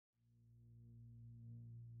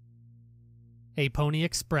A Pony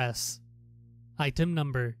Express. Item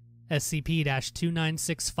Number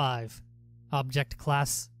SCP-2965. Object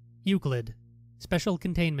Class Euclid. Special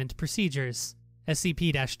Containment Procedures.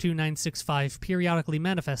 SCP-2965 periodically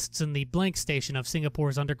manifests in the Blank Station of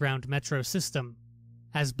Singapore's underground metro system.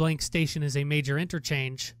 As Blank Station is a major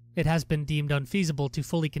interchange, it has been deemed unfeasible to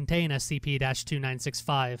fully contain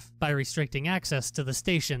SCP-2965 by restricting access to the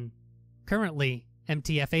station. Currently,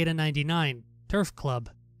 MTF Eta 99, Turf Club,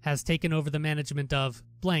 has taken over the management of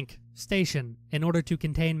Blank Station in order to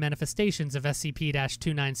contain manifestations of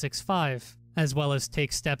SCP-2965, as well as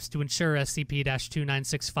take steps to ensure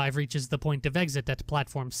SCP-2965 reaches the point of exit at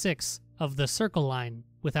Platform 6 of the Circle Line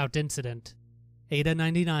without incident. Eta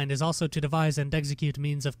 99 is also to devise and execute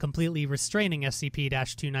means of completely restraining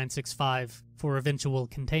SCP-2965 for eventual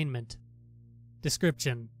containment.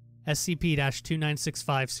 Description: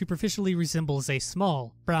 SCP-2965 superficially resembles a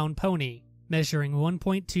small, brown pony, measuring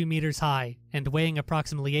 1.2 meters high and weighing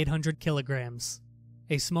approximately 800 kilograms.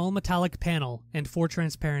 A small metallic panel and 4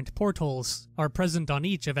 transparent portholes are present on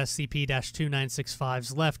each of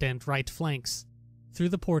SCP-2965's left and right flanks. Through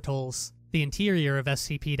the portholes, the interior of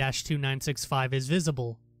SCP-2965 is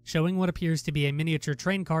visible, showing what appears to be a miniature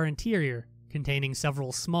train car interior containing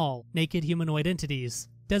several small, naked humanoid entities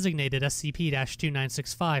designated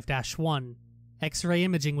SCP-2965-1. X-ray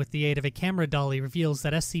imaging with the aid of a camera dolly reveals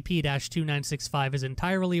that SCP-2965 is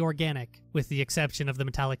entirely organic, with the exception of the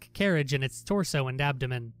metallic carriage in its torso and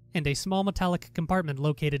abdomen, and a small metallic compartment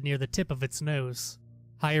located near the tip of its nose.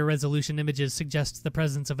 Higher resolution images suggest the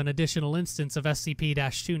presence of an additional instance of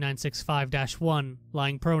SCP-2965-1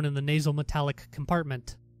 lying prone in the nasal metallic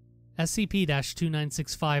compartment.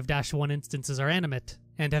 SCP-2965-1 instances are animate,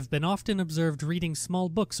 and have been often observed reading small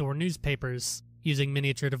books or newspapers, using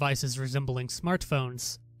miniature devices resembling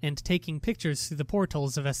smartphones, and taking pictures through the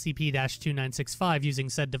portholes of SCP-2965 using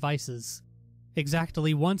said devices.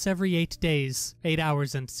 Exactly once every 8 days, 8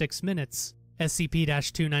 hours and 6 minutes,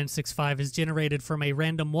 SCP-2965 is generated from a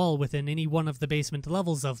random wall within any one of the basement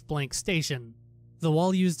levels of Blank Station. The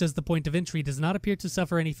wall used as the point of entry does not appear to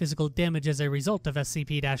suffer any physical damage as a result of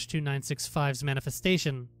SCP-2965's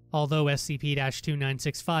manifestation, although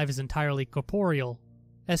SCP-2965 is entirely corporeal.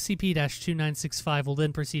 SCP-2965 will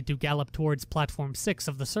then proceed to gallop towards Platform 6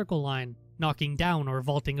 of the Circle Line, knocking down or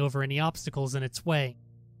vaulting over any obstacles in its way.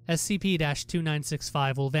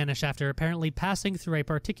 SCP-2965 will vanish after apparently passing through a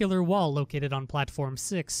particular wall located on Platform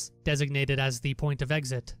 6, designated as the point of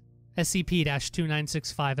exit.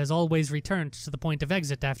 SCP-2965 has always returned to the point of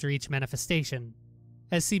exit after each manifestation.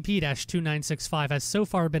 SCP-2965 has so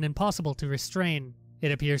far been impossible to restrain.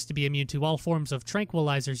 It appears to be immune to all forms of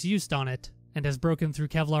tranquilizers used on it, and has broken through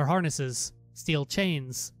Kevlar harnesses, steel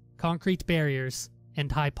chains, concrete barriers,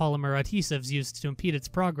 and high polymer adhesives used to impede its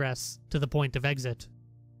progress to the point of exit.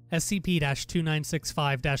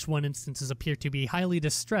 SCP-2965-1 instances appear to be highly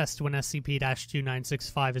distressed when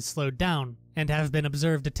SCP-2965 is slowed down, and have been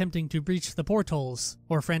observed attempting to breach the portholes,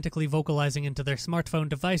 or frantically vocalizing into their smartphone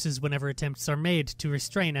devices whenever attempts are made to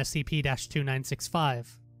restrain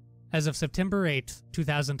SCP-2965. As of September 8,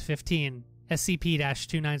 2015,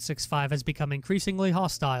 SCP-2965 has become increasingly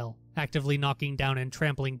hostile, actively knocking down and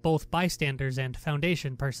trampling both bystanders and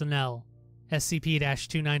Foundation personnel.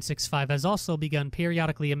 SCP-2965 has also begun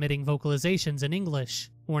periodically emitting vocalizations in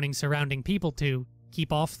English, warning surrounding people to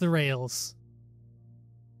keep off the rails.